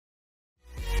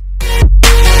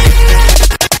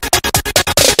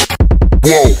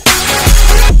Whoa.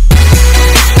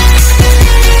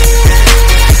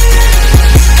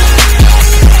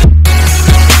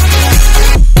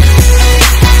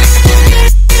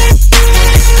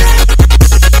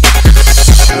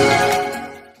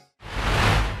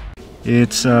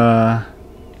 It's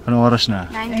ano oras na?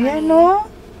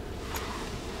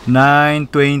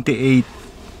 9:28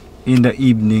 in the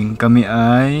evening. Kami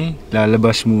ay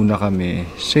lalabas muna kami.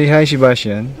 Say hi,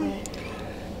 Sebastian.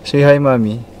 Say hi,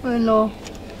 Mommy. Hello.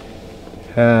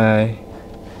 Hi.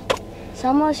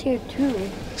 Samuel's here too.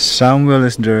 Samuel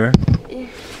is there.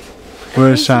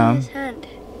 Where's Sam? His hand.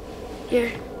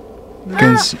 Here.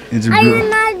 It's blue.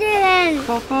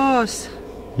 Focus.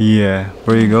 Yeah.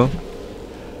 Where you go?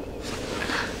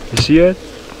 You see it?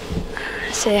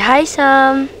 Say hi,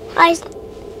 Sam. Hi.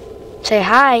 Say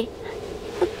hi.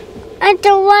 I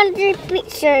don't want the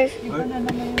picture.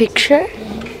 Picture?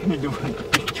 You don't want the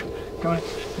picture. Come on,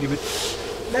 give it.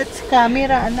 That's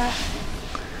camera, anak.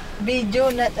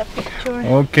 Video, not a picture.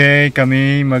 Okay,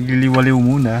 kami magliliwaliw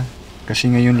muna.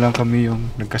 Kasi ngayon lang kami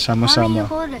yung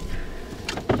nagkasama-sama.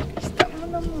 Stop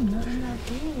mo na muna, anak.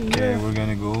 Okay, we're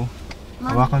gonna go.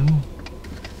 Hawakan mo.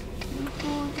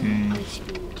 Okay.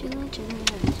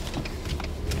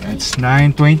 It's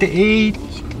 9:28.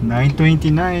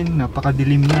 9:29.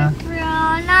 Napakadilim na.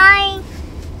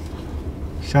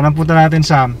 Saan ang punta natin,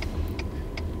 Sam?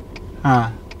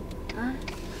 Ha?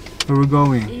 Where we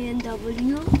going?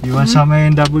 A&W. You want some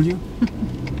A&W?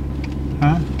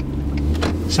 Ha?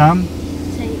 Sam?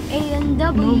 Say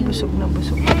No, A&W. busog na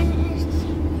busog.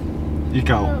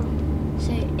 Ikaw?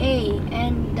 Say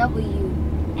A&W.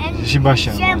 Si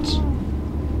Sebastian wants.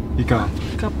 Ikaw?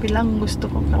 Kape lang gusto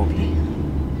ko, kape.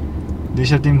 Di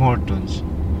sa Tim Hortons.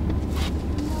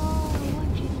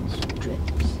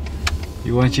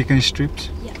 You want chicken strips?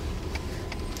 Yeah.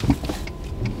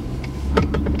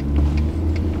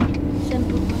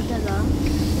 Simple punta lang.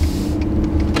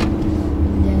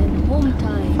 Then home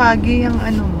time. Foggy ang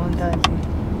ano mo, daddy.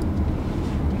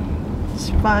 It's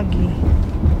foggy.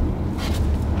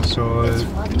 So,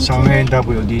 sa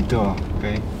A&W dito,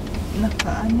 okay?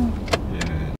 Naka-ano.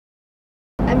 Yeah.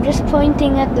 I'm just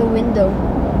pointing at the window.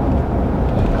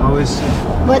 How is it?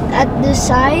 But at the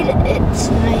side, it's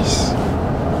nice.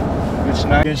 It's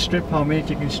nice. Chicken strip? How many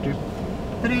chicken strip?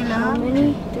 3 How lang.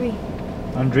 many? 3.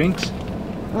 And drinks?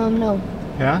 No.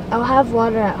 Yeah? I'll have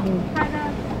water at home.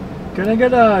 Can I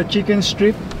get a chicken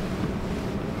strip?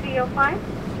 305?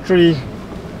 3.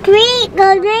 3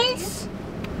 goodness.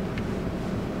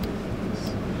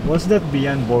 What's that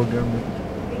Beyond Burger? Do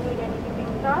you need anything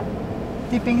sauce?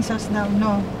 Tipping sauce daw,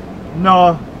 no.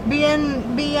 No.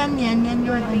 Biyan yan yun.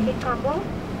 Make it combo?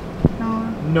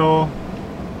 No. No.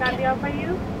 Can we offer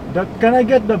you? That can I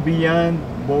get the Beyond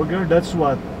Burger? That's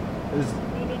what is.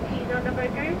 Do you need cheese on the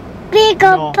burger? No. Big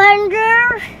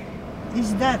burger.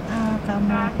 Is that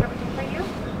camera? Everything for you?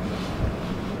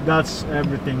 That's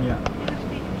everything. Yeah.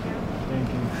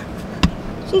 Thank you.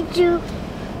 Did you?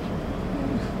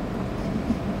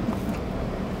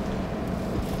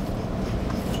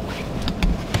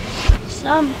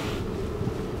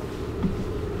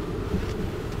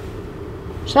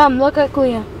 Sam, look at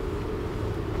Kuya.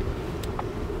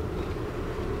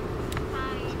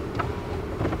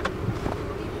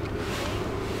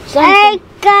 I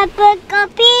got a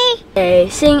copy. Hey,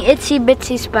 sing Itsy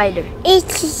Bitsy Spider.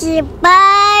 It's a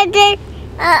spider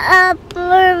up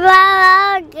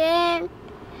again.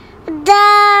 The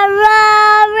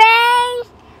rain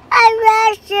I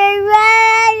rush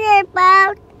around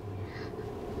about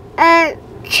a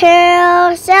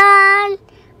chill sun.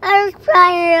 I'm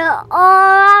trying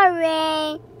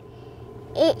orange.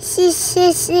 It's a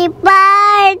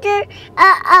spider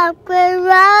up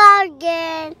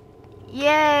again.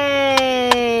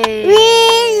 Yay!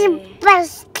 Real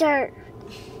buster.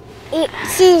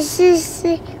 It's a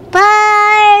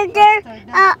spider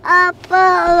up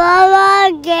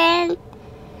again.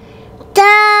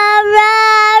 The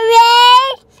rain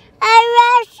I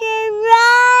rush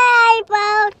right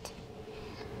about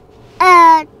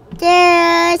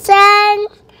the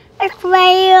sun. I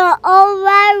cry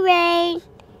over rain.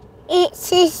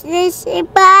 It's a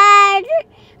spider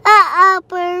up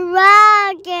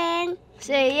again.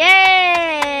 Say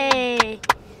yay!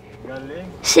 Galing.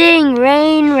 Sing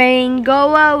rain, rain,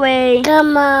 go away.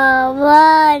 Come on,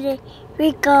 water,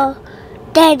 we go.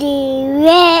 Daddy,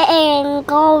 rain,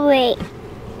 go away.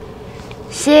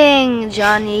 Sing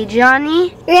Johnny,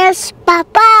 Johnny. Yes,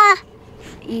 Papa.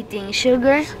 Eating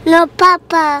sugar, No,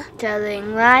 Papa.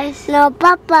 telling lies. No,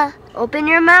 Papa. Open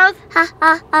your mouth. Ha,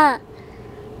 ha, ha.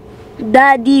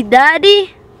 Daddy,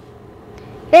 daddy.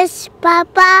 Yes,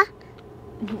 Papa.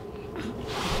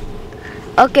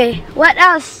 Okay, what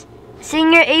else?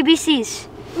 Sing your ABCs.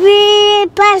 We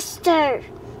pastor.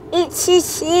 It's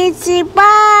a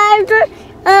border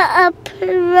a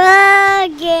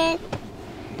again.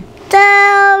 The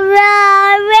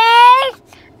rain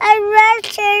I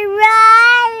rush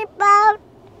right about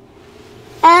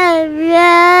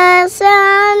a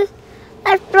sun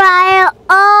a fire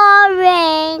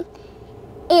orange.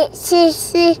 It's a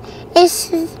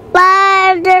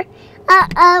border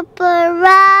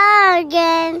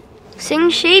again. Sing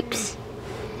shapes.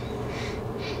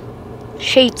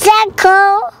 Shapes.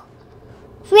 Circle,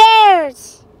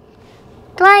 squares,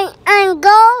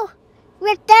 triangle,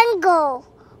 rectangle,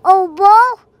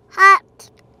 oval,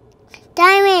 heart,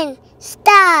 diamond,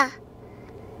 star.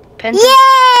 Pencil.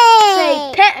 Yay!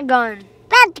 Say pentagon.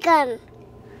 Pentagon,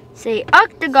 Say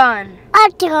octagon.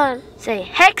 octagon, Say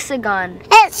hexagon.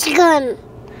 hexagon.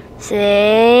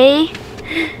 Say.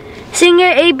 Sing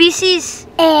your ABCs.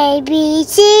 A B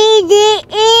C D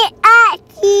E F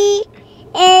G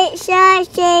H I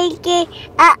J K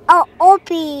L O O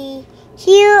P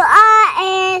Q R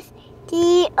S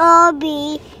T O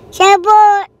B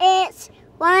Double X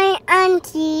Y and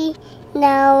Z.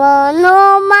 Now I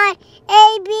know my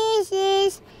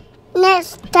ABCs.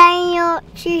 Next time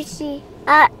you see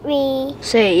at me.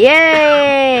 Say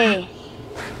yay.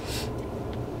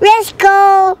 Let's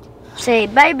go. Say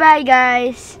bye bye,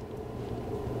 guys.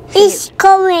 It's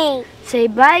coming.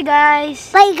 Say bye, guys.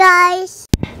 Bye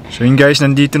guys. So yun guys,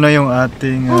 nandito na yung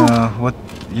ating ano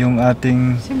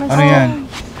yan?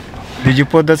 Did you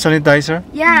put that sanitizer?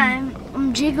 Yeah,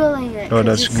 I'm jiggling it. Oh, 'cause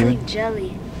that's it's good. like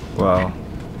jelly. Wow.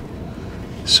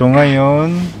 So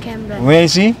ngayon, Canberra.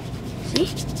 wait, see? See?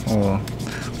 Oh.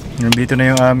 Nandito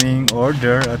na yung aming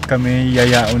order at kami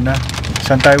yayaon na.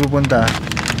 Saan tayo pupunta?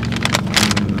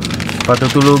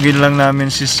 Patutulugin lang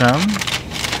namin si Sam.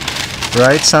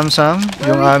 Right, Sam?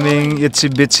 Yung aming itsy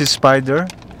bitsy spider.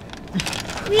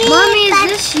 Mommy, is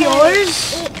this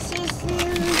yours?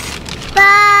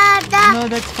 No,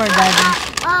 that's for Daddy.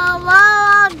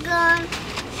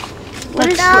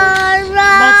 What is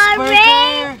That's for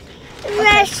her.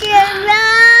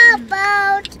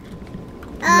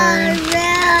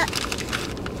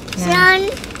 Sun,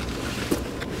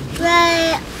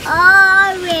 red,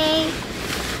 orange.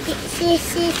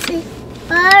 This is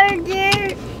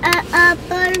harder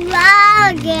upper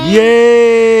wagon.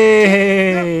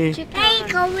 Yay! Hey,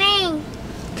 coming.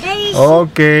 Hey,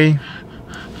 Okay.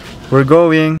 We're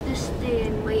going. Just stay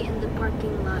and wait in the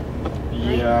parking lot.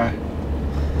 Yeah.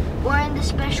 Or in the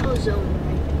special zone,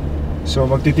 right? So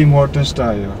magti-Tim Hortons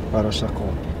tayo para sa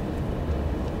coffee.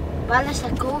 Para sa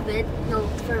COVID, no,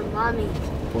 for mommy.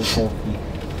 For coffee.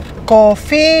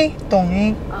 Coffee.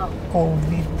 Tongik. Oh.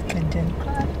 COVID ka dyan.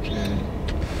 Okay.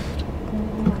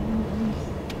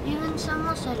 Even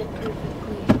someone said it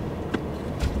perfectly.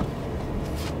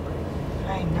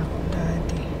 Ay, naku,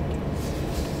 Daddy.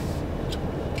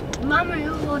 Mama,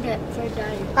 you hold it for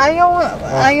daddy.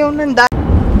 Ayaw ng Daddy.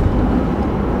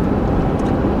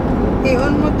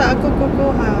 I-on mo ta ako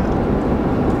kukuha.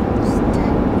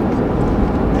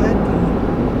 Daddy.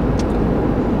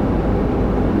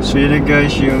 So yun na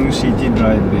guys yung city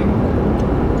driving.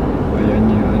 Ayan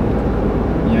yun.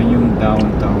 Yan yung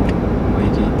downtown.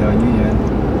 Makikita nyo yan.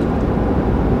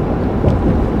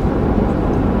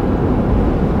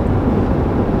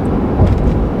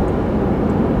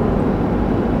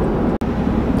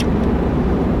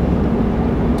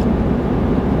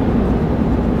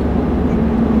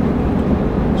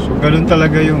 So ganun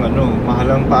talaga yung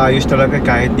mahalang paayos talaga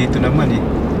kahit dito naman eh.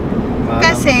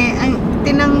 Kasi, ang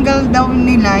tinanggal daw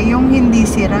nila yung hindi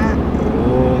sira.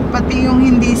 Oo. Pati yung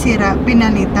hindi sira,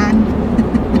 pinalitan.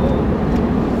 Oo.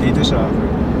 Dito sa akin.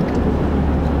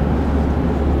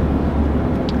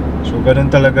 So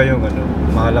ganun talaga yung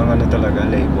mahalang talaga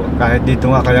labor. Kahit dito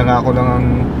nga, kaya nga ako lang ang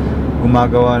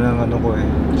gumagawa ng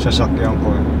sasakyan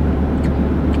ko eh.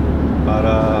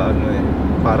 Para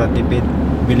para tipid.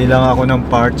 Bili lang ako ng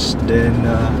parts, then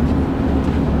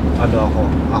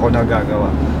ako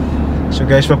nagagawa. So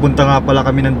guys, papunta nga pala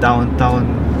kami ng downtown.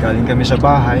 Galing kami sa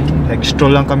bahay.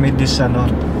 Nag-stroll lang kami it's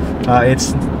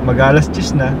mag-alas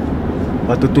 10 na.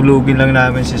 Patutulugin lang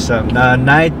namin si Sam na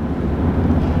night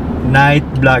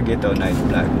vlog ito, night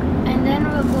vlog. And then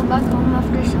we'll go back home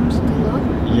after some still.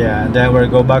 Yeah, then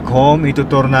we'll go back home.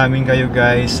 Itutour namin kayo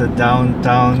guys sa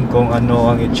downtown kung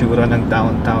ano ang itsura ng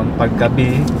downtown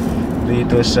paggabi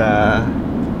dito sa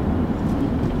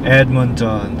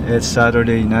Edmonton. It's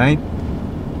Saturday night.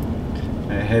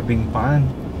 Having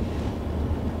fun.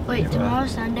 Wait, Diba?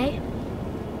 tomorrow's Sunday?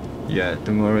 Yeah,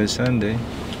 tomorrow is Sunday.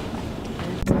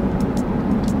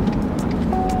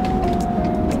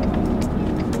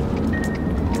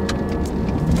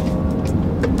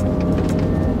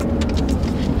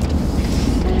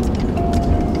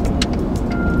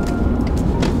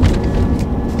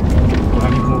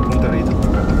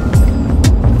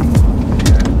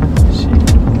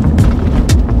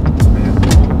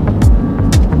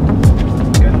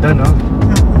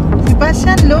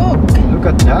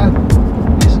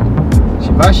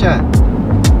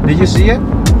 Did you see it?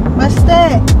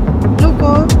 Baste, look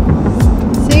oh.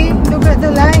 See, look at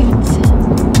the lights.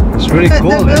 It's really Look at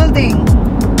cool. the building.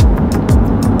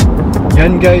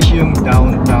 Yan guys yung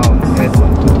downtown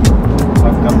Edmonton.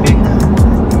 Pagkapi.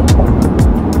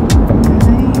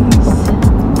 Nice.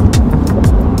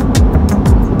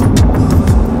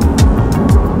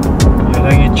 Yan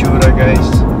ang itsura guys.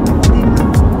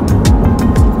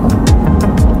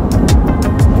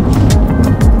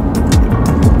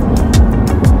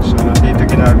 So dito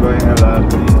ginagawa yung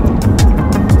LRT.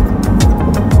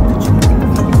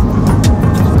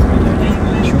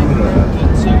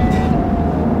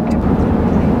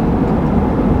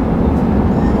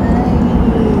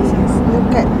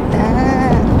 Look at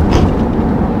that.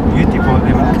 Beautiful,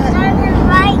 di ba?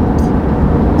 Right.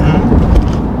 Hmm?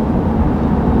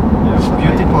 Yes,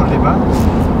 beautiful, di ba?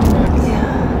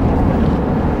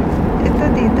 Yeah. Ito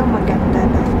dito maganda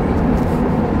na.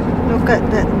 Look at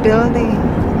that building.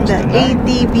 The Gusto na?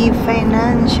 ATB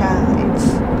Financial. It's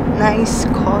nice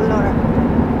color.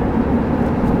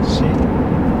 See?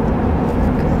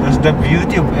 That's the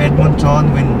beauty of Edmonton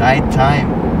when night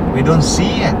time. We don't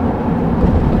see it.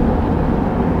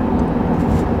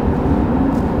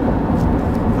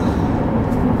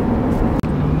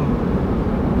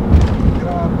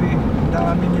 Grabe, ang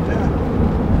dami nila.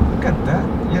 Ganda.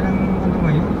 Yan ang ano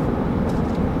ngayon.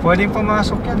 Pwedeng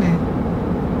pumasok yan eh.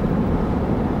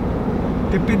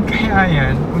 Tipid kaya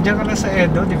yan. Kung dyan ka lang sa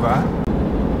Edo, di ba?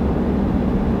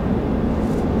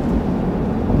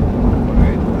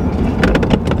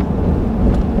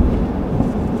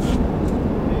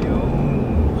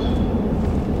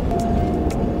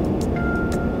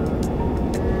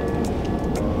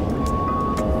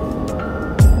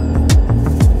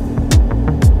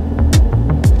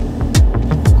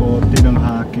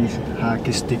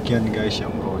 Hockey stick yan guys,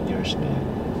 yung Rogers na yan.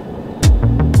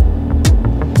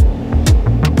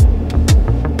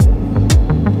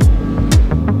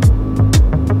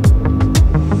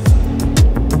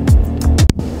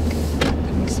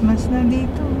 Christmas na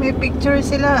dito. May picture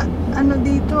sila. Ano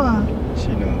dito ah?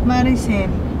 Sino? Maricel.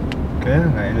 Kaya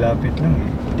nga, ilapit lang eh.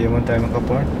 Hindi naman tayo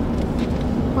makapark.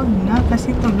 Huwag na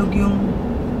kasi tulog yung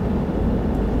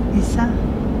isa.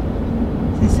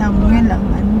 Si Samuel ang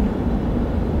ano.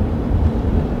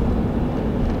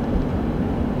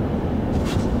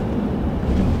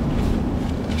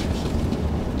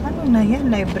 Ano na yan?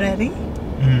 Library?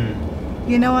 Hmm.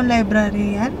 Ginawang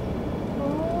library yan?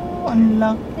 Oh, ang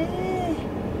laki.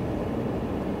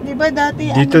 Di ba dati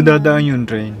Dito ano dadaan yung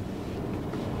train.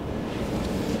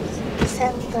 City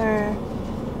Center.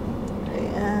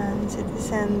 Ayan, City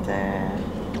Center.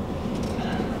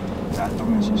 Dato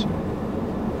nga siya.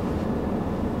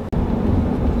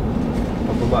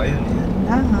 Pababa yun eh.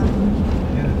 Dahan.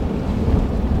 Yan.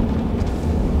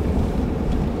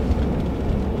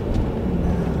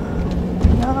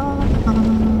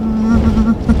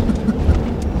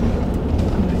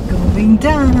 We're going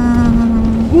down.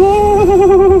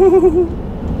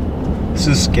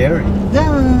 So scary.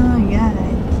 Down,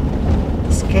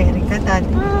 guys. Scary ka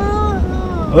dati.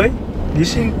 Oy,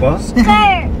 gising pa?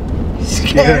 Skirt.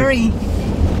 Scary.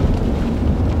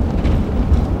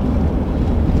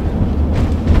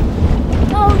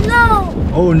 Oh no.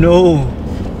 Oh no.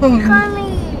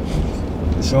 Coming.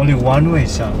 It's only one way,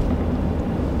 Sam.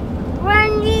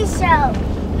 Run yourself.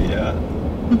 Yeah.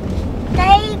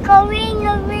 They going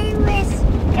away with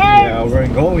skirt. Yeah, we're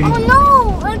going. Oh no.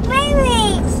 A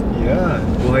babies. Yeah,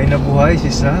 buhay na buhay si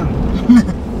Sam.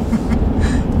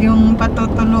 Yung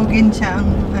patutulugin siya ang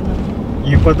ano.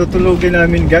 Yung patutulogin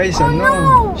namin guys, Oh, ano, no!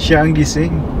 siya ang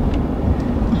gising.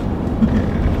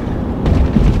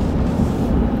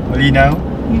 Malinaw?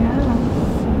 Yeah.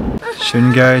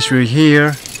 Soon guys, we're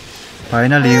here.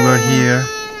 Finally, we're here.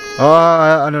 Oh,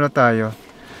 ano na tayo?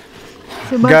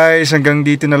 Guys, hanggang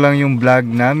dito na lang yung vlog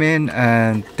namin.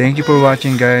 And thank you for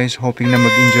watching guys. Hoping na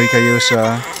mag-enjoy kayo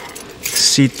sa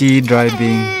city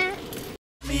driving.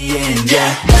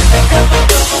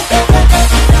 Yeah.